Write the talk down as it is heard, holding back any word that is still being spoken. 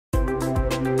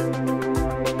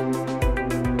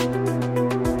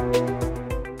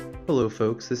Hello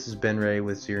folks, this is Ben Ray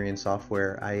with Zerion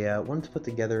Software. I wanted to put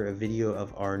together a video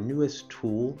of our newest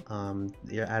tool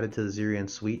added to the Zerion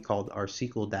suite called our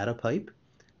SQL data pipe.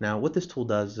 Now what this tool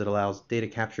does is it allows data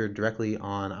captured directly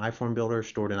on iForm Builder,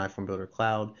 stored in iForm Builder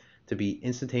Cloud, to be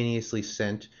instantaneously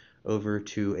sent over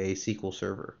to a SQL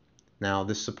server. Now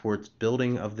this supports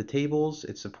building of the tables,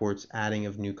 it supports adding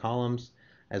of new columns,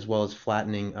 as well as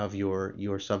flattening of your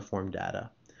subform data.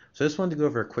 So I just wanted to go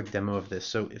over a quick demo of this.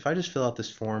 So if I just fill out this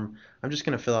form, I'm just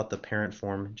going to fill out the parent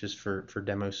form just for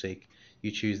demo's sake. You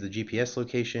choose the GPS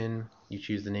location, you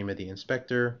choose the name of the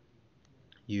inspector,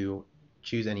 you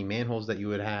choose any manholes that you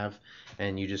would have,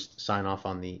 and you just sign off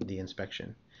on the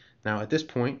inspection. Now at this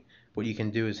point, what you can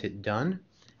do is hit done,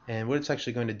 and what it's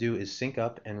actually going to do is sync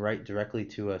up and write directly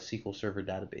to a SQL Server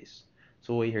database.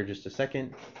 So we'll wait here just a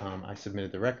second. I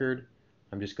submitted the record.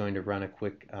 I'm just going to run a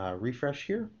quick refresh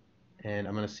here. And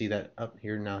I'm going to see that up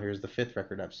here now. Here's the 5th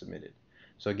record I've submitted.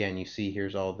 So again, you see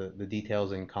here's all the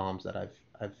details and columns that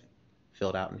I've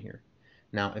filled out in here.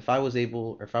 Now if I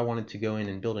wanted to go in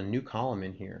and build a new column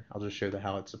in here, I'll just show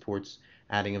how it supports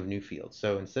adding of new fields.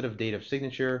 So instead of date of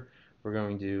signature, we're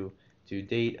going to do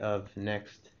date of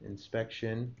next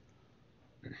inspection.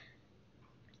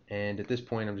 And at this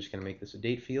point I'm just going to make this a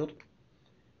date field,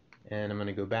 and I'm going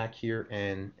to go back here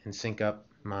and sync up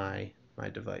my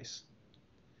device.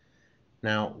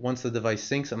 Now, once the device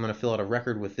syncs, I'm going to fill out a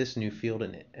record with this new field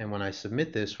in it. And when I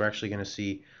submit this, we're actually going to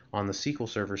see on the SQL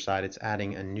Server side, it's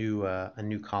adding a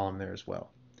new column there as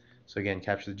well. So again,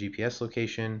 capture the GPS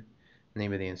location,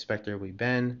 name of the inspector will be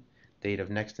Ben, date of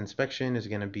next inspection is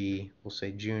going to be, we'll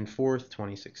say June 4th,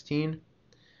 2016,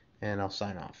 and I'll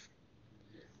sign off.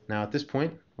 Now at this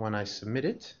point, when I submit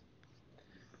it,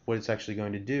 what it's actually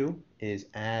going to do is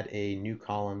add a new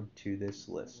column to this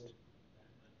list.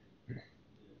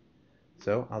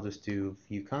 So I'll just do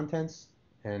view contents,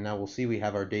 and now we'll see we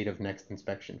have our date of next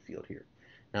inspection field here.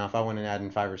 Now if I want to add in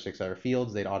 5 or 6 other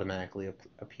fields, they'd automatically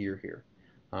appear here.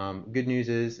 Good news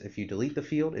is if you delete the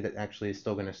field, it actually is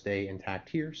still going to stay intact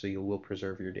here, so you will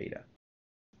preserve your data.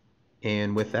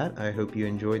 And with that, I hope you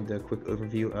enjoyed the quick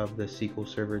overview of the SQL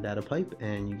Server data pipe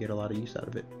and you get a lot of use out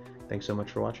of it. Thanks so much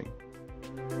for watching.